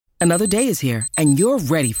Another day is here, and you're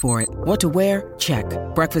ready for it. What to wear? Check.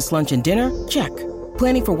 Breakfast, lunch, and dinner? Check.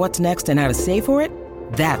 Planning for what's next and how to save for it?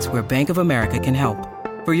 That's where Bank of America can help.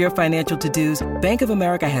 For your financial to-dos, Bank of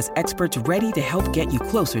America has experts ready to help get you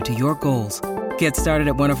closer to your goals. Get started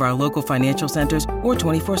at one of our local financial centers or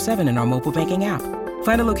 24/7 in our mobile banking app.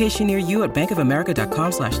 Find a location near you at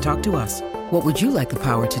bankofamerica.com/talktous. What would you like the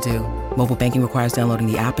power to do? Mobile banking requires downloading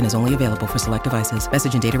the app and is only available for select devices.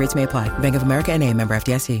 Message and data rates may apply. Bank of America N.A., member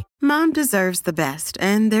FDIC. Mom deserves the best,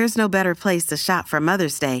 and there's no better place to shop for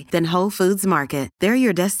Mother's Day than Whole Foods Market. They're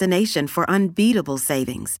your destination for unbeatable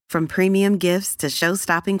savings, from premium gifts to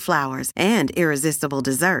show-stopping flowers and irresistible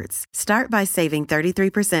desserts. Start by saving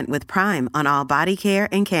 33% with Prime on all body care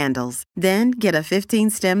and candles. Then get a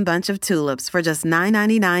 15-stem bunch of tulips for just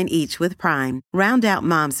 $9.99 each with Prime. Round out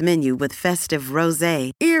Mom's menu with festive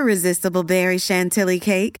rosé, irresistible berry chantilly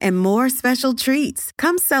cake, and more special treats.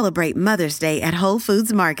 Come celebrate Mother's Day at Whole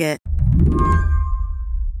Foods Market.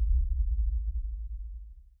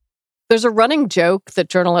 There's a running joke that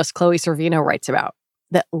journalist Chloe Servino writes about,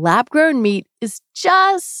 that lab-grown meat is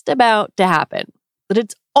just about to happen, that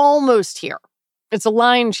it's almost here. It's a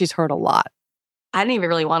line she's heard a lot. I didn't even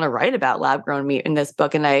really want to write about lab-grown meat in this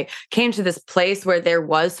book, and I came to this place where there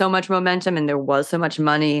was so much momentum and there was so much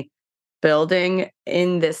money building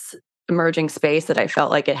in this emerging space that I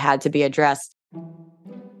felt like it had to be addressed.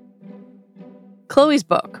 Chloe's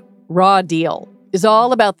book, Raw Deal, is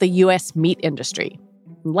all about the U.S. meat industry.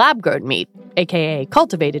 Lab-grown meat, aka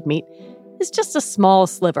cultivated meat, is just a small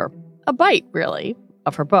sliver, a bite, really,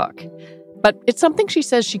 of her book. But it's something she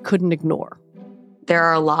says she couldn't ignore. There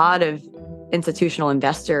are a lot of institutional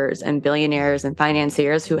investors and billionaires and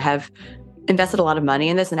financiers who have invested a lot of money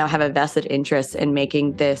in this and now have a vested interest in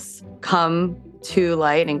making this come to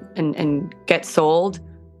light and get sold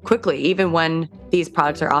quickly, even when these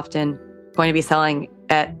products are often going to be selling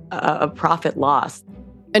at a profit loss.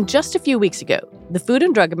 And just a few weeks ago, the Food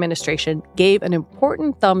and Drug Administration gave an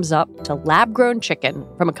important thumbs up to lab-grown chicken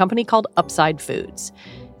from a company called Upside Foods,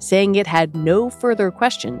 saying it had no further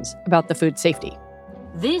questions about the food safety.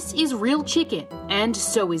 This is real chicken, and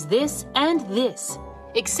so is this and this.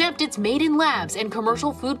 Except it's made in labs and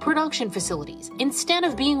commercial food production facilities instead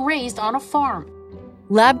of being raised on a farm.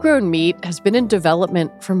 Lab-grown meat has been in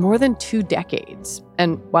development for more than 2 decades.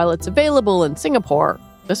 And while it's available in Singapore,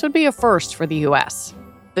 this would be a first for the U.S.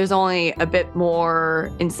 There's only a bit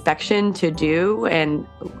more inspection to do and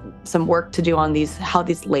some work to do on how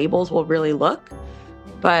these labels will really look.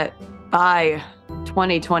 But by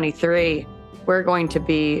 2023, we're going to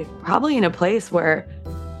be probably in a place where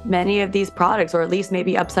many of these products, or at least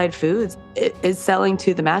maybe Upside Foods, is selling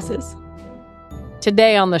to the masses.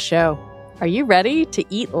 Today on the show, are you ready to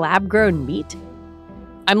eat lab-grown meat?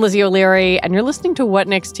 I'm Lizzie O'Leary, and you're listening to What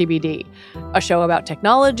Next TBD, a show about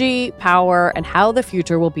technology, power, and how the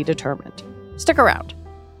future will be determined. Stick around.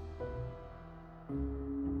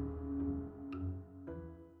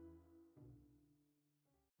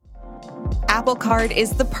 Apple Card is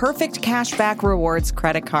the perfect cashback rewards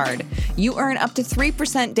credit card. You earn up to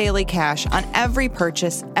 3% daily cash on every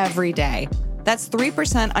purchase every day. That's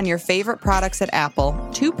 3% on your favorite products at Apple,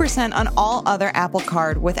 2% on all other Apple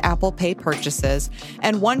Card with Apple Pay purchases,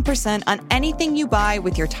 and 1% on anything you buy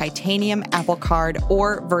with your titanium Apple Card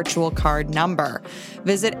or virtual card number.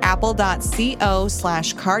 Visit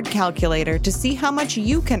apple.co/card calculator to see how much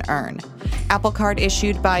you can earn. Apple Card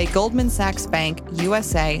issued by Goldman Sachs Bank,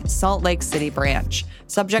 USA, Salt Lake City branch.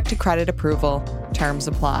 Subject to credit approval. Terms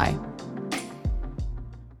apply.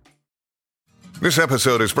 This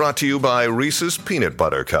episode is brought to you by Reese's Peanut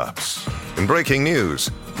Butter Cups. In breaking news,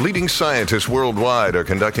 leading scientists worldwide are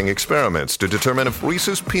conducting experiments to determine if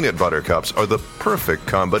Reese's Peanut Butter Cups are the perfect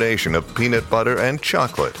combination of peanut butter and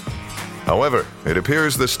chocolate. However, it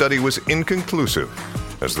appears the study was inconclusive,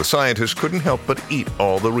 as the scientists couldn't help but eat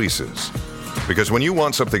all the Reese's. Because when you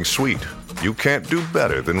want something sweet, you can't do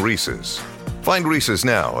better than Reese's. Find Reese's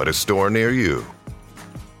now at a store near you.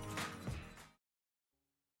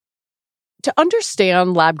 To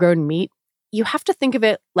understand lab-grown meat, you have to think of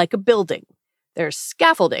it like a building. There's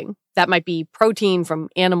scaffolding, that might be protein from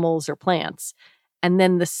animals or plants, and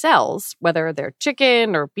then the cells, whether they're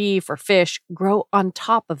chicken or beef or fish, grow on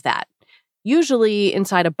top of that, usually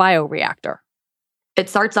inside a bioreactor. It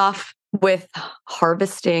starts off with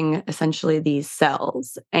harvesting essentially these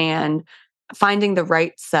cells and finding the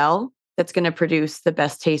right cell that's going to produce the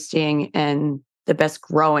best tasting and the best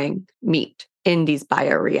growing meat in these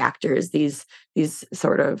bioreactors, these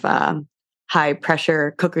sort of high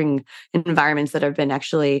pressure cooking environments that have been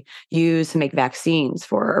actually used to make vaccines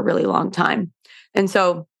for a really long time. And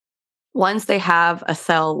so once they have a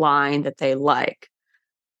cell line that they like,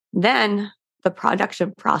 then the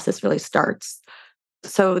production process really starts.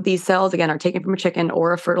 So these cells, again, are taken from a chicken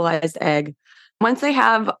or a fertilized egg. Once they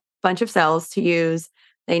have a bunch of cells to use,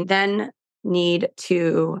 they then need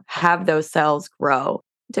to have those cells grow.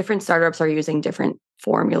 Different startups are using different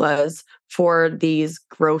formulas for these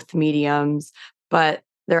growth mediums, but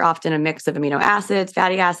they're often a mix of amino acids,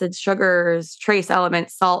 fatty acids, sugars, trace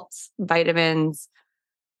elements, salts, vitamins,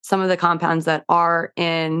 some of the compounds that are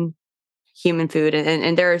in human food.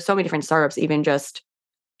 And there are so many different startups, even just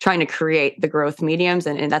trying to create the growth mediums.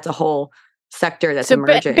 And that's a whole sector that's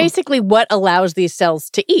emerging. Basically what allows these cells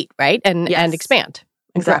to eat, right? And expand.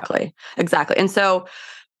 Exactly. And so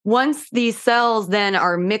once these cells then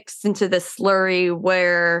are mixed into this slurry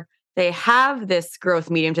where they have this growth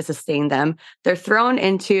medium to sustain them, they're thrown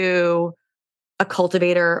into a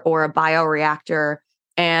cultivator or a bioreactor,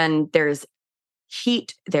 and there's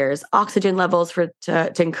heat, there's oxygen levels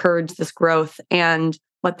to encourage this growth. And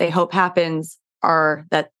what they hope happens are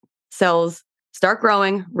that cells start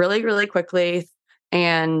growing really, really quickly.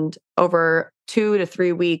 And over 2 to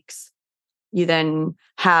 3 weeks, you then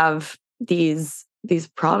have these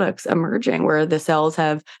products emerging where the cells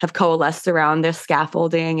have coalesced around this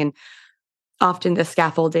scaffolding. And often the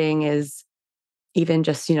scaffolding is even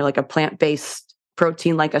just, like a plant-based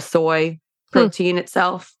protein, like a soy protein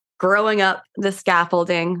itself, growing up the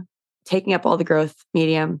scaffolding, taking up all the growth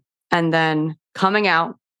medium, and then coming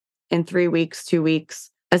out in 3 weeks, 2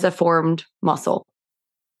 weeks as a formed muscle.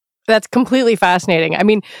 That's completely fascinating. I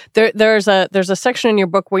mean, there's a section in your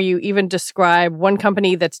book where you even describe one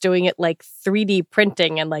company that's doing it like 3D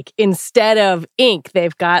printing, and like instead of ink,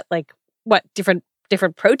 they've got like different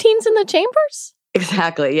proteins in the chambers?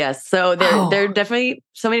 Exactly. Yes. So there are definitely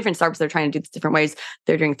so many different startups that are trying to do this different ways.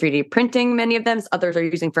 They're doing 3D printing, many of them. Others are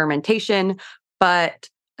using fermentation. But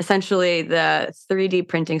essentially, the 3D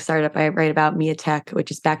printing startup I write about, Tech,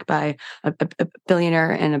 which is backed by a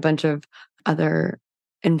billionaire and a bunch of other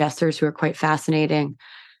investors who are quite fascinating.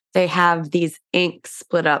 They have these inks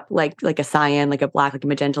split up like a cyan, like a black, like a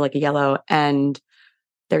magenta, like a yellow. And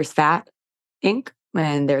there's fat ink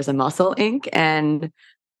and there's a muscle ink. And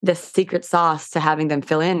the secret sauce to having them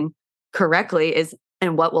fill in correctly is,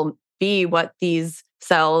 and what will be what these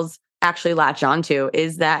cells actually latch onto,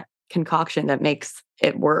 is that concoction that makes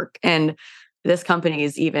it work. And this company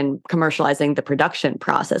is even commercializing the production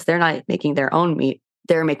process. They're not making their own meat.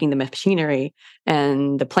 They're making the machinery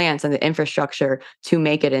and the plants and the infrastructure to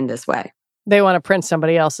make it in this way. They want to print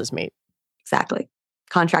somebody else's meat. Exactly.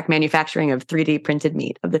 Contract manufacturing of 3D printed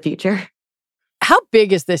meat of the future. How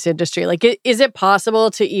big is this industry? Like, is it possible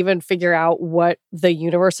to even figure out what the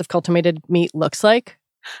universe of cultivated meat looks like?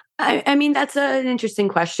 I mean, that's an interesting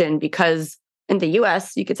question, because in the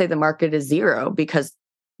US, you could say the market is zero because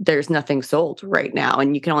there's nothing sold right now.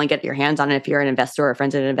 And you can only get your hands on it if you're an investor or a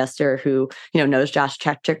friend of an investor who, knows Josh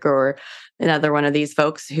Tetrick or another one of these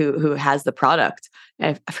folks who has the product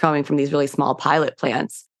coming from these really small pilot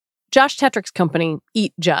plants. Josh Tetrick's company,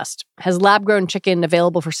 Eat Just, has lab-grown chicken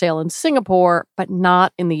available for sale in Singapore, but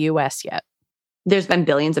not in the U.S. yet. There's been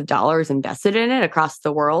billions of dollars invested in it across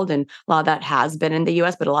the world, and a lot of that has been in the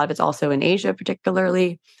U.S., but a lot of it's also in Asia,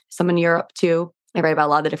 particularly, some in Europe too. I write about a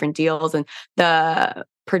lot of the different deals, and the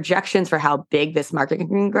projections for how big this market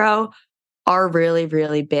can grow are really,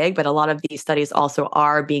 really big. But a lot of these studies also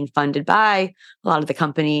are being funded by a lot of the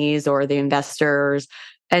companies or the investors.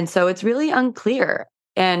 And so it's really unclear.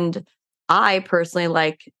 And I personally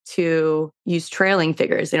like to use trailing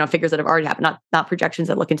figures, figures that have already happened, not projections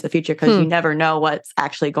that look into the future, because you never know what's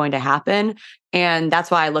actually going to happen. And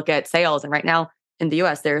that's why I look at sales. And right now in the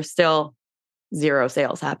US, there's still zero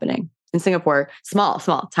sales happening. In Singapore, small,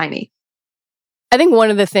 tiny. I think one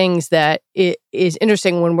of the things that is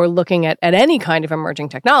interesting when we're looking at any kind of emerging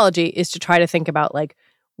technology is to try to think about like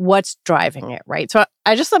what's driving it, right? So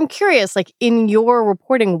I'm curious, like in your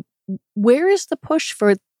reporting, where is the push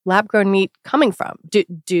for lab-grown meat coming from?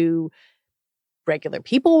 Do regular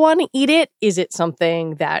people want to eat it? Is it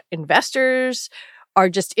something that investors are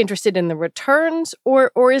just interested in the returns?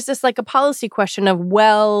 Or is this like a policy question of,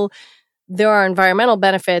 well, there are environmental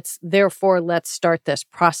benefits, therefore let's start this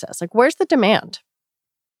process? Like, where's the demand?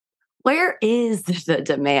 Where is the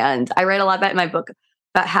demand? I write a lot about in my book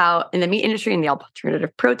about how in the meat industry, in the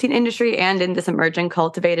alternative protein industry, and in this emerging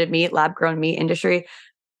cultivated meat, lab-grown meat industry,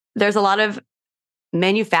 there's a lot of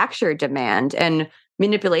manufacturer demand and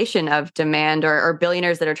manipulation of demand, or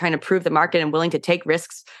billionaires that are trying to prove the market and willing to take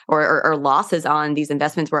risks or losses on these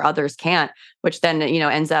investments where others can't, which then,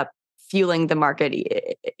 ends up fueling the market,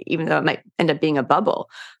 even though it might end up being a bubble.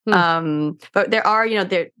 But there are,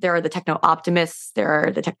 there are the techno-optimists, there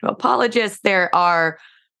are the techno-apologists, there are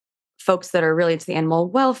folks that are really into the animal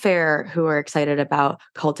welfare who are excited about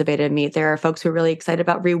cultivated meat. There are folks who are really excited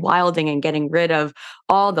about rewilding and getting rid of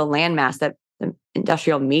all the landmass that the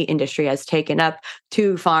industrial meat industry has taken up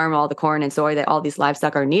to farm all the corn and soy that all these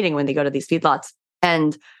livestock are needing when they go to these feedlots.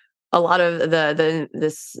 And a lot of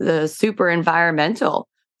the super environmental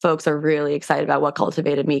folks are really excited about what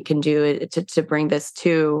cultivated meat can do to bring this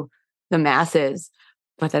to the masses.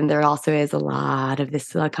 But then there also is a lot of this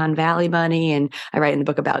Silicon Valley money. And I write in the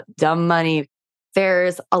book about dumb money.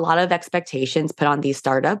 There's a lot of expectations put on these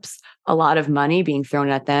startups, a lot of money being thrown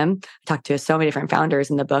at them. I talked to so many different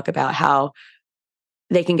founders in the book about how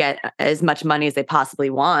they can get as much money as they possibly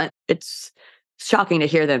want. It's shocking to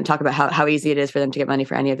hear them talk about how easy it is for them to get money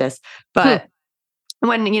for any of this. But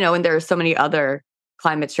when there are so many other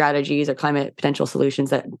climate strategies or climate potential solutions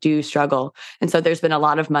that do struggle. And so there's been a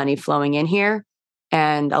lot of money flowing in here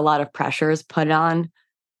and a lot of pressures put on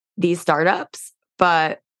these startups.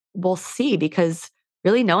 But we'll see, because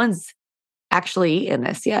really no one's actually eaten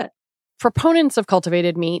this yet. Proponents of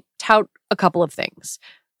cultivated meat tout a couple of things.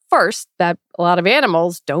 First, that a lot of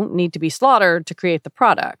animals don't need to be slaughtered to create the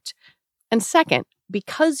product. And second,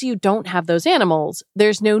 because you don't have those animals,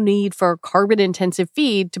 there's no need for carbon-intensive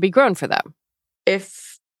feed to be grown for them.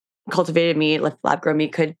 If cultivated meat, like lab-grown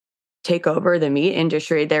meat, could take over the meat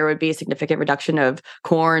industry, there would be a significant reduction of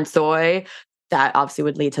corn, soy. That obviously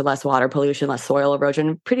would lead to less water pollution, less soil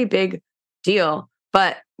erosion. Pretty big deal.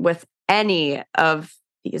 But with any of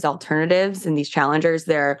these alternatives and these challengers,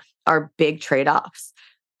 there are big trade-offs.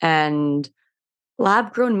 And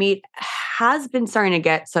lab-grown meat has been starting to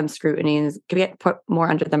get some scrutiny and can get put more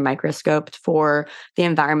under the microscope for the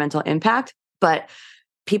environmental impact. But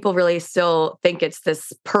people really still think it's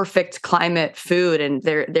this perfect climate food, and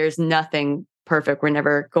there's nothing perfect. We're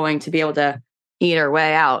never going to be able to eat our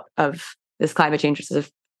way out of this climate change. This is a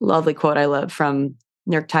lovely quote I love from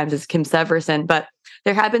New York Times' Kim Severson. But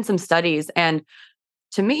there have been some studies, and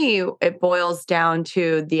to me, it boils down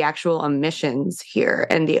to the actual emissions here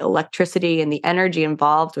and the electricity and the energy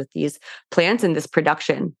involved with these plants and this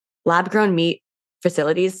production. Lab-grown meat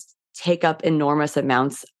facilities take up enormous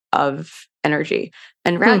amounts of energy.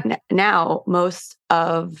 And right now, most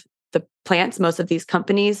of the plants, most of these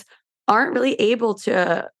companies aren't really able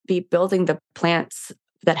to be building the plants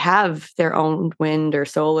that have their own wind or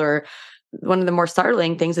solar. One of the more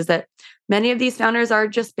startling things is that many of these founders are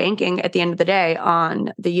just banking at the end of the day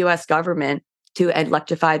on the US government to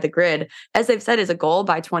electrify the grid. As they've said, is a goal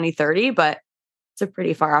by 2030, but it's a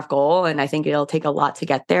pretty far off goal. And I think it'll take a lot to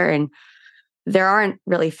get there. And there aren't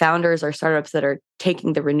really founders or startups that are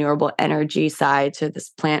taking the renewable energy side to this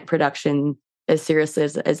plant production as seriously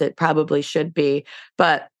as it probably should be.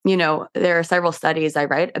 But, there are several studies I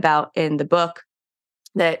write about in the book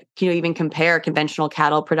that even compare conventional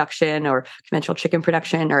cattle production or conventional chicken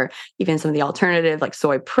production, or even some of the alternative like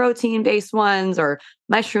soy protein based ones or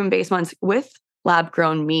mushroom based ones with lab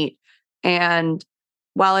grown meat. And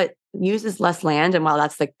while it uses less land, and while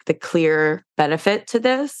that's the clear benefit to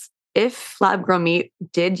this, if lab grown meat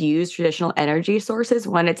did use traditional energy sources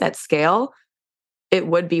when it's at scale, it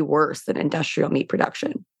would be worse than industrial meat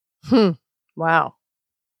production. Wow.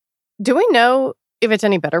 Do we know if it's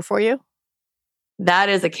any better for you? That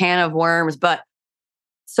is a can of worms, but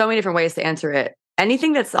so many different ways to answer it.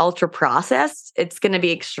 Anything that's ultra processed, it's going to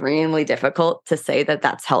be extremely difficult to say that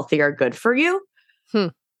that's healthy or good for you.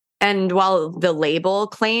 And while the label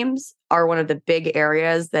claims are one of the big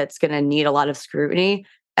areas that's going to need a lot of scrutiny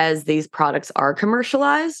as these products are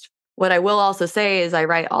commercialized, what I will also say is I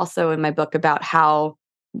write also in my book about how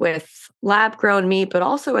with lab-grown meat, but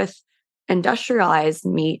also with industrialized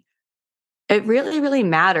meat, it really, really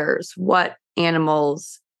matters what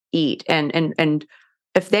animals eat. And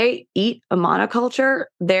if they eat a monoculture,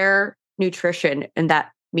 their nutrition and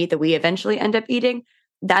that meat that we eventually end up eating,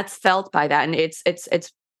 that's felt by that. And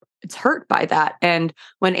it's hurt by that. And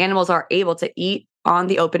when animals are able to eat on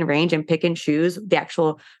the open range and pick and choose the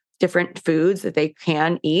actual different foods that they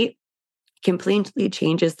can eat, completely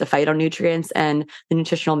changes the phytonutrients and the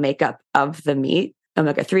nutritional makeup of the meat.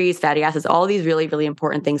 Omega-3s, fatty acids, all these really, really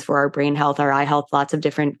important things for our brain health, our eye health, lots of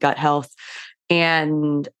different gut health.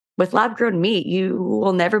 And with lab-grown meat, you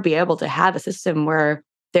will never be able to have a system where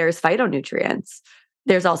there's phytonutrients.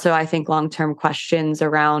 There's also, I think, long-term questions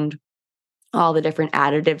around all the different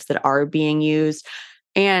additives that are being used.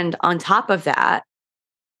 And on top of that,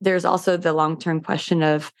 there's also the long-term question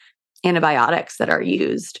of antibiotics that are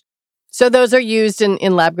used. So those are used in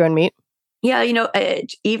lab-grown meat? Yeah,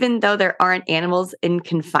 even though there aren't animals in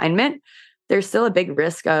confinement, there's still a big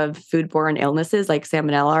risk of foodborne illnesses like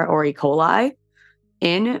Salmonella or E. coli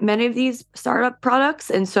in many of these startup products.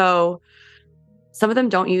 And so Some of them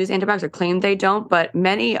don't use antibiotics or claim they don't, but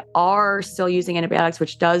many are still using antibiotics,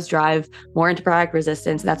 which does drive more antibiotic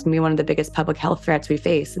resistance. That's going to be one of the biggest public health threats we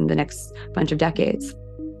face in the next bunch of decades.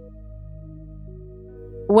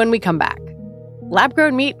 When we come back,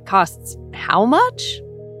 lab-grown meat costs how much?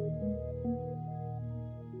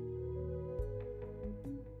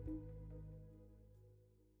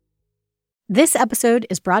 This episode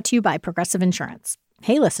is brought to you by Progressive Insurance.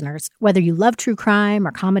 Hey, listeners, whether you love true crime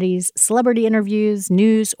or comedies, celebrity interviews,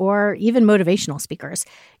 news, or even motivational speakers,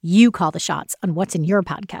 you call the shots on what's in your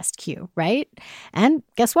podcast queue, right? And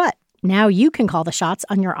guess what? Now you can call the shots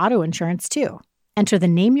on your auto insurance, too. Enter the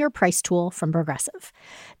Name Your Price tool from Progressive.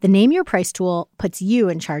 The Name Your Price tool puts you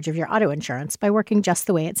in charge of your auto insurance by working just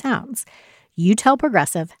the way it sounds. You tell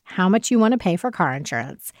Progressive how much you want to pay for car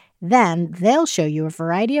insurance. Then they'll show you a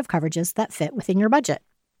variety of coverages that fit within your budget,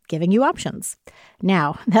 giving you options.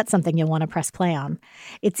 Now, that's something you'll want to press play on.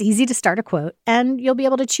 It's easy to start a quote, and you'll be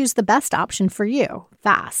able to choose the best option for you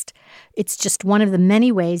fast. It's just one of the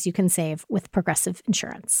many ways you can save with Progressive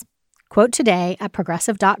Insurance. Quote today at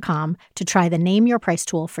Progressive.com to try the Name Your Price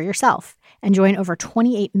tool for yourself and join over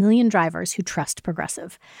 28 million drivers who trust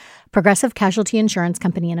Progressive. Progressive Casualty Insurance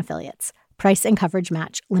Company and Affiliates. Price and coverage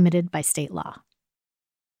match limited by state law.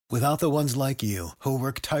 Without the ones like you, who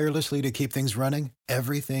work tirelessly to keep things running,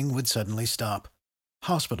 everything would suddenly stop.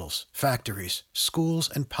 Hospitals, factories, schools,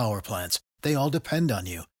 and power plants, they all depend on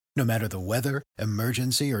you. No matter the weather,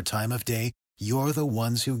 emergency, or time of day, you're the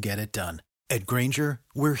ones who get it done. At Grainger,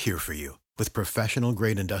 we're here for you with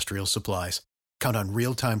professional-grade industrial supplies. Count on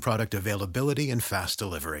real-time product availability and fast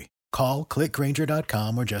delivery. Call, click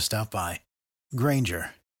Grainger.com, or just stop by.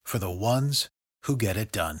 Grainger, for the ones who get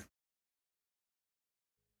it done.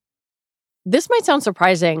 This might sound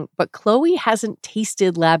surprising, but Chloe hasn't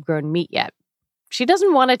tasted lab-grown meat yet. She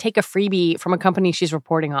doesn't want to take a freebie from a company she's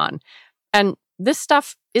reporting on. And this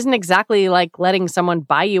stuff isn't exactly like letting someone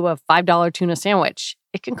buy you a $5 tuna sandwich.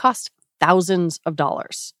 It can cost thousands of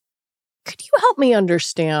dollars. Could you help me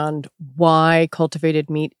understand why cultivated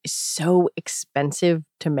meat is so expensive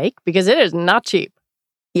to make? Because it is not cheap.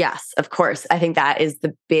 Yes, of course. I think that is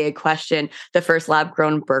the big question. The first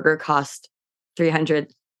lab-grown burger cost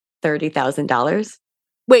 $330,000.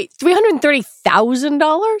 Wait,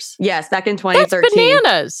 $330,000? Yes, back in 2013. That's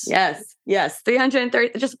bananas. Yes.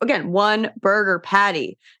 330, just again, one burger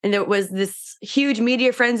patty. And there was this huge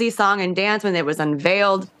media frenzy song and dance when it was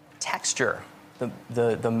unveiled. Texture, the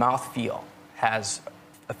mouthfeel has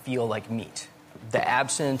a feel like meat. The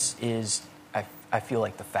absence is, I feel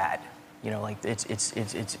like the fat. You know, like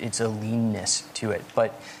it's a leanness to it.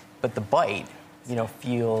 But the bite,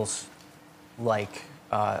 feels like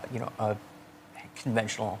a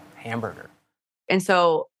conventional hamburger. And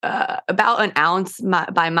so about an ounce,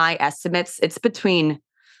 by my estimates, it's between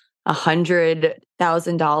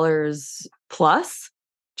 $100,000 plus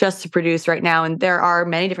just to produce right now. And there are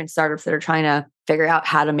many different startups that are trying to figure out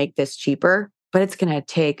how to make this cheaper. But it's going to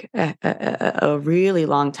take a really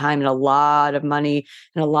long time and a lot of money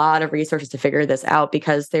and a lot of resources to figure this out,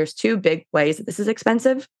 because there's two big ways that this is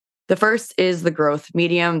expensive. The first is the growth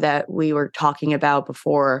medium that we were talking about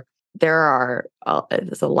before. There's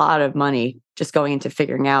a lot of money just going into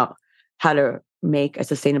figuring out how to make a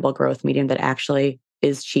sustainable growth medium that actually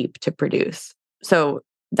is cheap to produce. So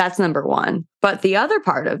that's number one. But the other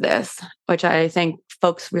part of this, which I think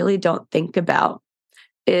folks really don't think about,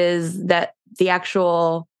 is that the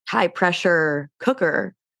actual high pressure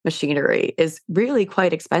cooker machinery is really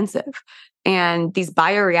quite expensive. And these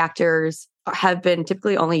bioreactors have been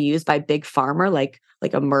typically only used by big pharma, like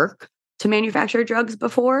a Merck, to manufacture drugs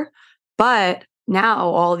before. But now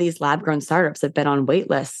all these lab-grown startups have been on wait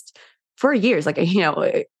lists for years,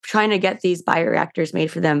 trying to get these bioreactors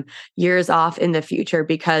made for them years off in the future,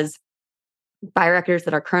 because bioreactors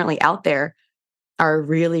that are currently out there are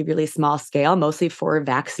really, really small scale, mostly for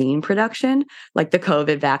vaccine production, like the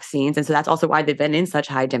COVID vaccines. And so that's also why they've been in such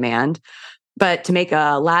high demand. But to make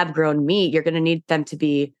a lab-grown meat, you're going to need them to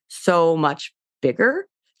be so much bigger.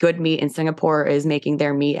 Good Meat in Singapore is making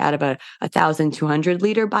their meat out of a 1,200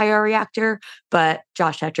 liter bioreactor. But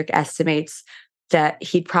Josh Tetrick estimates that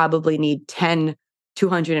he'd probably need 10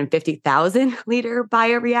 250,000 liter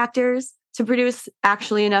bioreactors to produce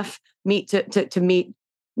actually enough meat to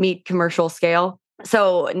meet commercial scale.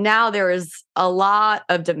 So now there is a lot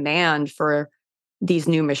of demand for these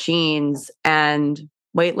new machines, and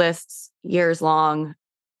wait lists years long.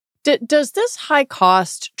 Does this high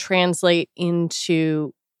cost translate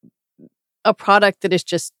into a product that is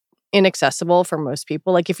just inaccessible for most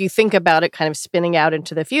people? Like, if you think about it kind of spinning out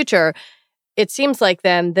into the future, it seems like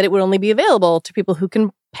then that it would only be available to people who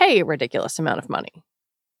can pay a ridiculous amount of money.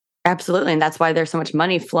 Absolutely. And that's why there's so much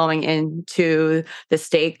money flowing into the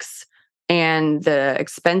steaks and the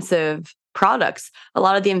expensive products. A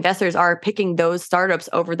lot of the investors are picking those startups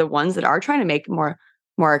over the ones that are trying to make more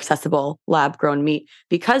accessible lab grown meat,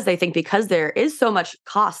 because they think because there is so much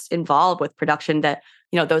cost involved with production that,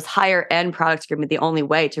 those higher end products are going to be the only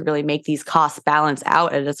way to really make these costs balance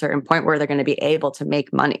out at a certain point where they're going to be able to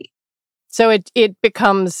make money. So it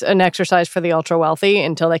becomes an exercise for the ultra wealthy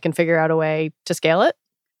until they can figure out a way to scale it?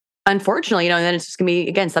 Unfortunately, and then it's just going to be,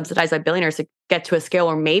 again, subsidized by billionaires to get to a scale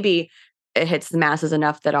where maybe it hits the masses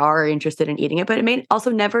enough that are interested in eating it, but it may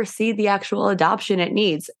also never see the actual adoption it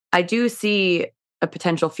needs. I do see a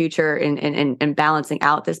potential future in balancing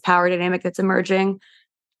out this power dynamic that's emerging.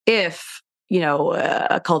 If,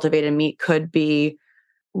 a cultivated meat could be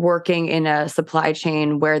working in a supply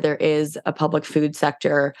chain where there is a public food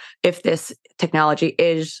sector, if this technology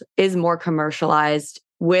is more commercialized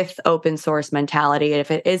with open source mentality,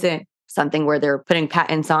 if it isn't something where they're putting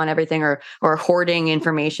patents on everything or hoarding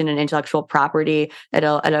information and intellectual property at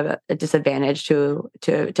a disadvantage to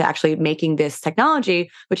actually making this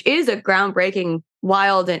technology, which is a groundbreaking,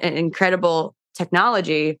 wild, and incredible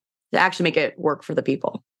technology, to actually make it work for the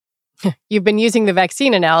people. You've been using the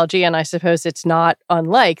vaccine analogy, and I suppose it's not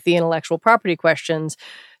unlike the intellectual property questions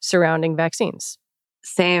surrounding vaccines.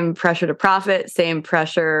 Same pressure to profit, same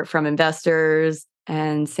pressure from investors,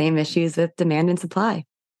 and same issues with demand and supply.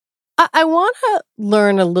 I want to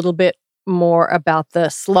learn a little bit more about the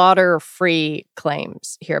slaughter-free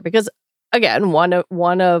claims here, because, again,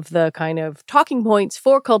 one of the kind of talking points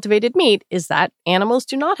for cultivated meat is that animals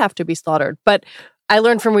do not have to be slaughtered. But I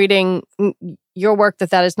learned from reading your work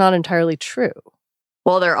that is not entirely true.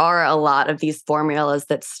 Well, there are a lot of these formulas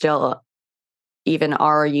that still even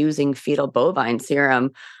are using fetal bovine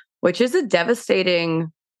serum, which is a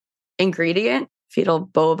devastating ingredient. Fetal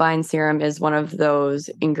bovine serum is one of those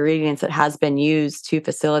ingredients that has been used to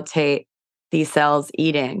facilitate these cells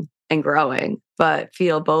eating and growing. But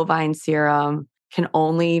fetal bovine serum can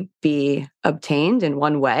only be obtained in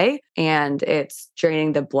one way, and it's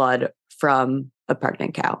draining the blood from a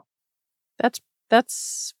pregnant cow.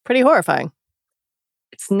 That's pretty horrifying.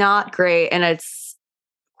 It's not great, and it's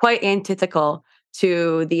quite antithetical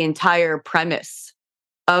to the entire premise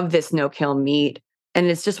of this no-kill meat. And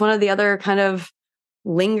it's just one of the other kind of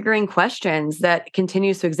lingering questions that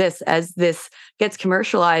continues to exist as this gets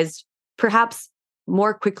commercialized, perhaps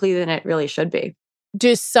more quickly than it really should be.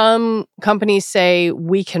 Do some companies say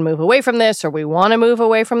we can move away from this, or we want to move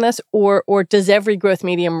away from this, or does every growth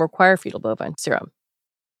medium require fetal bovine serum?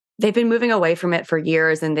 They've been moving away from it for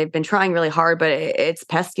years, and they've been trying really hard, but it's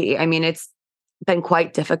pesky. I mean, it's been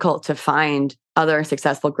quite difficult to find other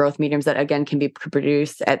successful growth mediums that, again, can be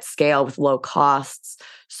produced at scale with low costs.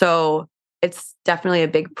 So it's definitely a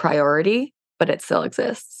big priority, but it still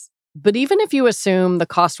exists. But even if you assume the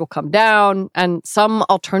cost will come down and some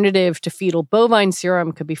alternative to fetal bovine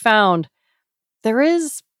serum could be found, there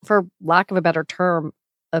is, for lack of a better term,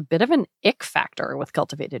 a bit of an ick factor with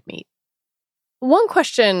cultivated meat. One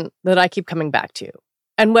question that I keep coming back to,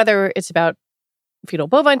 and whether it's about fetal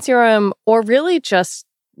bovine serum or really just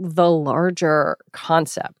the larger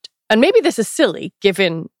concept, and maybe this is silly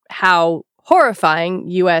given how horrifying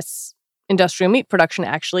U.S. industrial meat production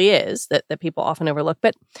actually is, that people often overlook,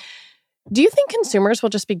 but do you think consumers will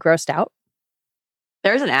just be grossed out?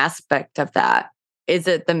 There's an aspect of that. Is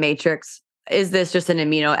it the matrix? Is this just an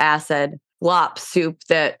amino acid lop soup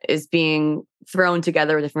that is being thrown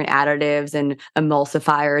together with different additives and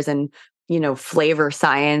emulsifiers and, flavor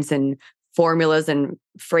science and formulas and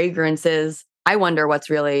fragrances? I wonder what's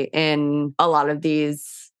really in a lot of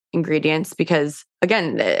these ingredients, because,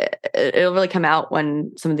 again, it'll really come out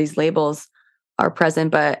when some of these labels are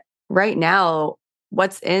present. But right now,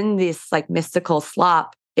 what's in this mystical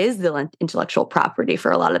slop is the intellectual property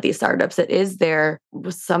for a lot of these startups. It is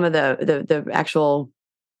some of the actual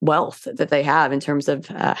wealth that they have in terms of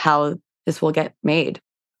how this will get made.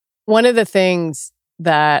 One of the things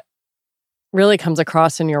that really comes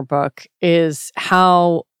across in your book is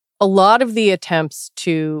how a lot of the attempts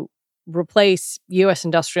to replace U.S.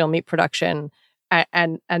 industrial meat production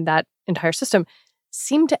and that entire system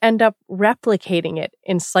seem to end up replicating it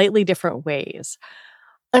in slightly different ways.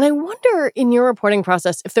 And I wonder, in your reporting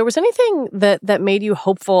process, if there was anything that made you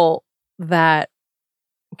hopeful that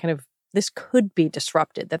kind of this could be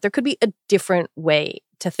disrupted, that there could be a different way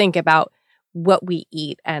to think about what we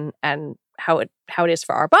eat and how it is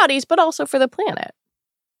for our bodies, but also for the planet.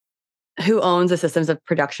 Who owns the systems of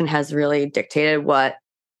production has really dictated what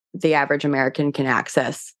the average American can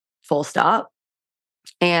access, full stop.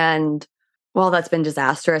 And well, that's been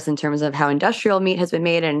disastrous in terms of how industrial meat has been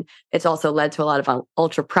made. And it's also led to a lot of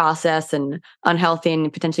ultra processed and unhealthy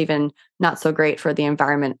and potentially even not so great for the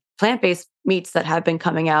environment plant-based meats that have been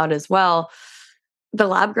coming out as well. The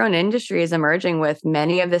lab-grown industry is emerging with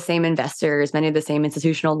many of the same investors, many of the same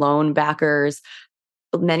institutional loan backers,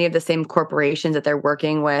 many of the same corporations that they're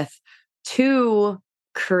working with to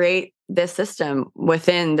create this system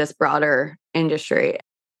within this broader industry.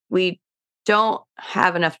 We don't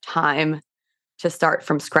have enough time to start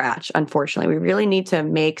from scratch, unfortunately. We really need to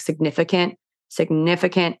make significant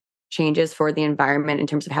changes for the environment in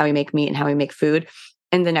terms of how we make meat and how we make food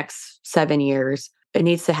in the next 7 years. It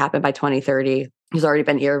needs to happen by 2030. There's already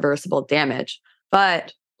been irreversible damage.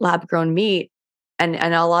 But lab-grown meat and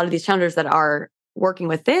a lot of these challenges that are working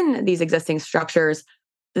within these existing structures,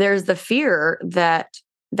 there's the fear that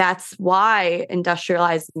that's why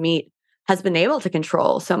industrialized meat has been able to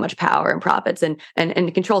control so much power and profits and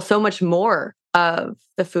control so much more of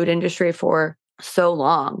the food industry for so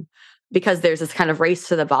long, because there's this kind of race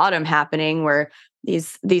to the bottom happening where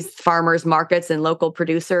these farmers markets and local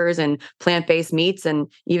producers and plant-based meats and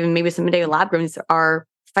even maybe someday lab-grown are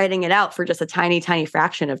fighting it out for just a tiny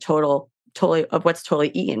fraction of what's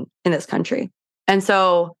totally eaten in this country. And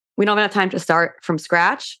so we don't have enough time to start from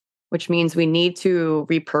scratch, which means we need to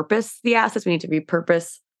repurpose the assets. We need to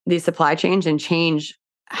repurpose these supply chains and change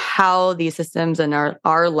how these systems are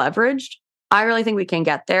leveraged. I really think we can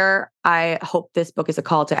get there. I hope this book is a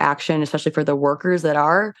call to action, especially for the workers that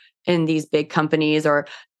are in these big companies or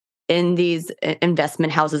in these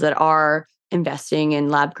investment houses that are investing in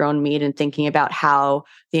lab-grown meat and thinking about how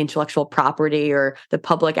the intellectual property or the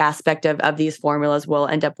public aspect of these formulas will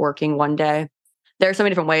end up working one day. There are so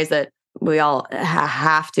many different ways that we all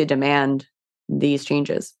have to demand these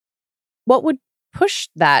changes. What would push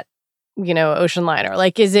that, ocean liner?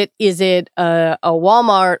 Like, is it a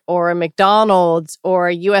Walmart or a McDonald's or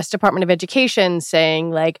a U.S. Department of Education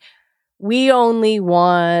saying, like, we only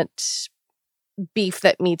want beef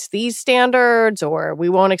that meets these standards, or we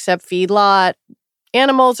won't accept feedlot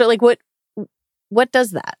animals, or like what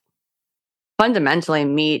does that? Fundamentally,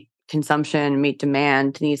 meat consumption, meat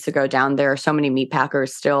demand needs to go down. There are so many meat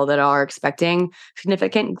packers still that are expecting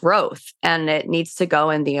significant growth, and it needs to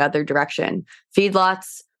go in the other direction.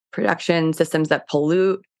 Feedlots, production systems that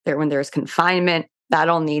pollute, when there's confinement, that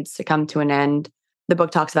all needs to come to an end. The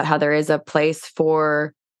book talks about how there is a place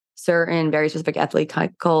for certain very specific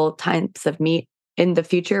ethical types of meat in the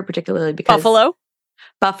future, particularly because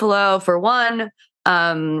buffalo for one,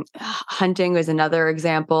 hunting is another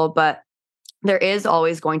example, but there is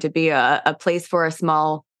always going to be a place for a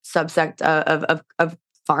small subsect of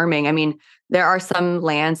farming. I mean, there are some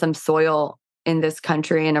land, some soil in this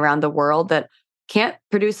country and around the world that can't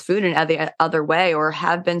produce food in any other way, or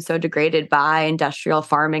have been so degraded by industrial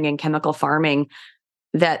farming and chemical farming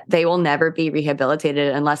that they will never be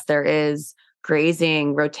rehabilitated unless there is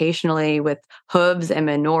grazing rotationally with hooves and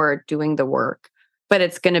manure doing the work. But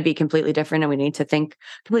it's going to be completely different, and we need to think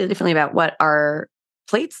completely differently about what our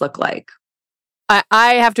plates look like.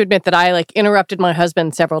 I have to admit that I interrupted my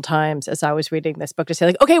husband several times as I was reading this book to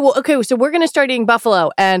say okay, so we're going to start eating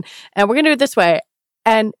buffalo and we're going to do it this way.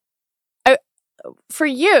 And for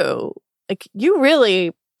you, you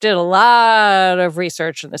really did a lot of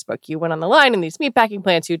research in this book. You went on the line in these meatpacking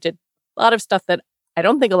plants. You did a lot of stuff that I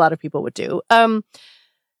don't think a lot of people would do.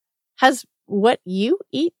 Has what you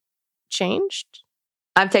eat changed?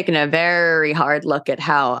 I've taken a very hard look at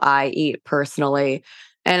how I eat personally.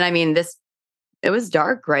 And I mean, it was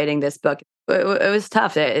dark writing this book. It was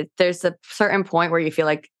tough. There's a certain point where you feel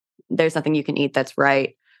like there's nothing you can eat that's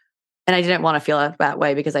right. And I didn't want to feel that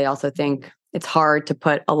way, because I also think it's hard to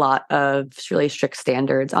put a lot of really strict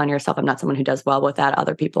standards on yourself. I'm not someone who does well with that.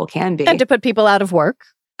 Other people can be. And to put people out of work.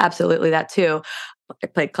 Absolutely, that too. I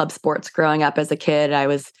played club sports growing up as a kid. I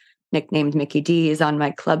was nicknamed Mickey D's on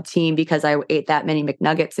my club team because I ate that many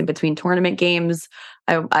McNuggets in between tournament games.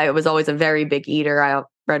 I was always a very big eater. I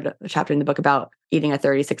read a chapter in the book about eating a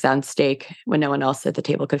 36-ounce steak when no one else at the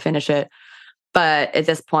table could finish it. But at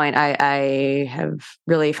this point, I have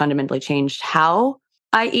really fundamentally changed how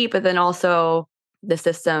I eat, but then also the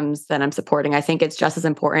systems that I'm supporting. I think it's just as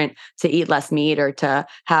important to eat less meat or to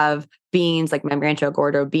have beans like my Rancho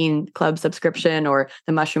Gordo bean club subscription or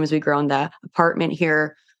the mushrooms we grow in the apartment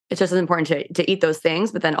here. It's just as important to eat those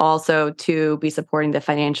things, but then also to be supporting the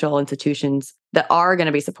financial institutions that are going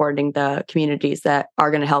to be supporting the communities that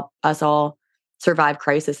are going to help us all survive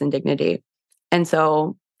crisis and dignity. And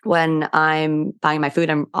so when I'm buying my food,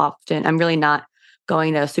 I'm really not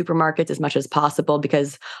going to supermarkets as much as possible,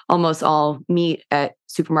 because almost all meat at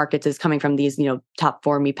supermarkets is coming from these, top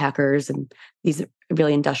 4 meat packers and these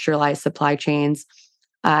really industrialized supply chains.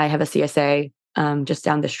 I have a CSA just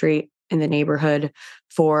down the street in the neighborhood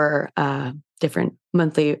for different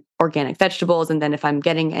monthly organic vegetables. And then if I'm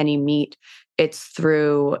getting any meat, it's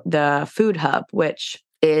through the Food Hub, which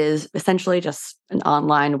is essentially just an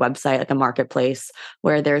online website, like a marketplace,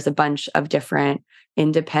 where there's a bunch of different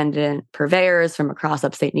independent purveyors from across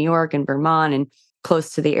upstate New York and Vermont and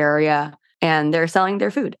close to the area. And they're selling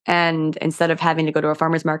their food. And instead of having to go to a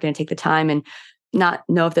farmer's market and take the time and not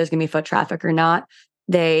know if there's going to be foot traffic or not,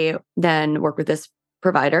 they then work with this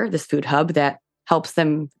provider, this Food Hub, that helps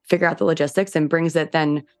them figure out the logistics and brings it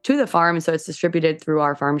then to the farm. So it's distributed through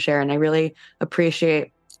our farm share. And I really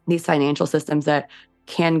appreciate these financial systems that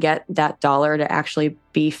can get that dollar to actually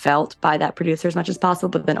be felt by that producer as much as possible,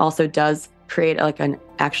 but then also does create like an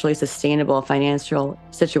actually sustainable financial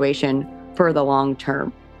situation for the long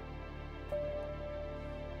term.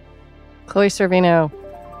 Chloe Servino,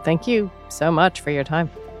 thank you so much for your time.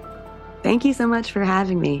 Thank you so much for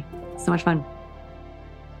having me. So much fun.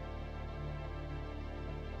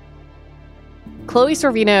 Chloe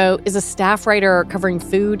Servino is a staff writer covering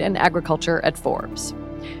food and agriculture at Forbes.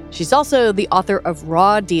 She's also the author of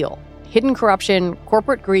Raw Deal: Hidden Corruption,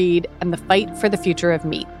 Corporate Greed, and the Fight for the Future of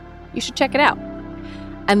Meat. You should check it out.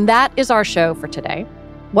 And that is our show for today.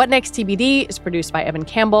 What Next TBD is produced by Evan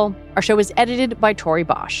Campbell. Our show is edited by Tori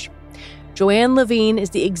Bosch. Joanne Levine is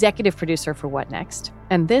the executive producer for What Next.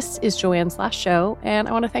 And this is Joanne's last show, and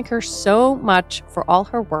I want to thank her so much for all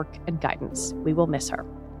her work and guidance. We will miss her.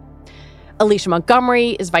 Alicia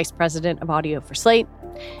Montgomery is vice president of audio for Slate.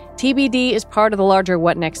 TBD is part of the larger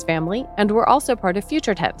What Next family, and we're also part of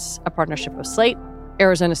Future Tense, a partnership of Slate,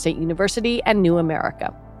 Arizona State University, and New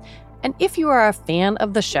America. And if you are a fan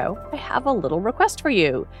of the show, I have a little request for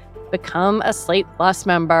you. Become a Slate Plus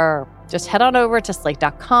member. Just head on over to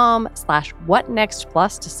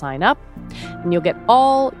slate.com/whatnextplus to sign up, and you'll get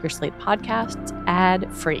all your Slate podcasts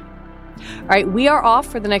ad-free. All right, we are off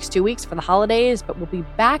for the next 2 weeks for the holidays, but we'll be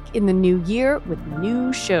back in the new year with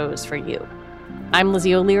new shows for you. I'm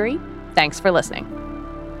Lizzie O'Leary. Thanks for listening.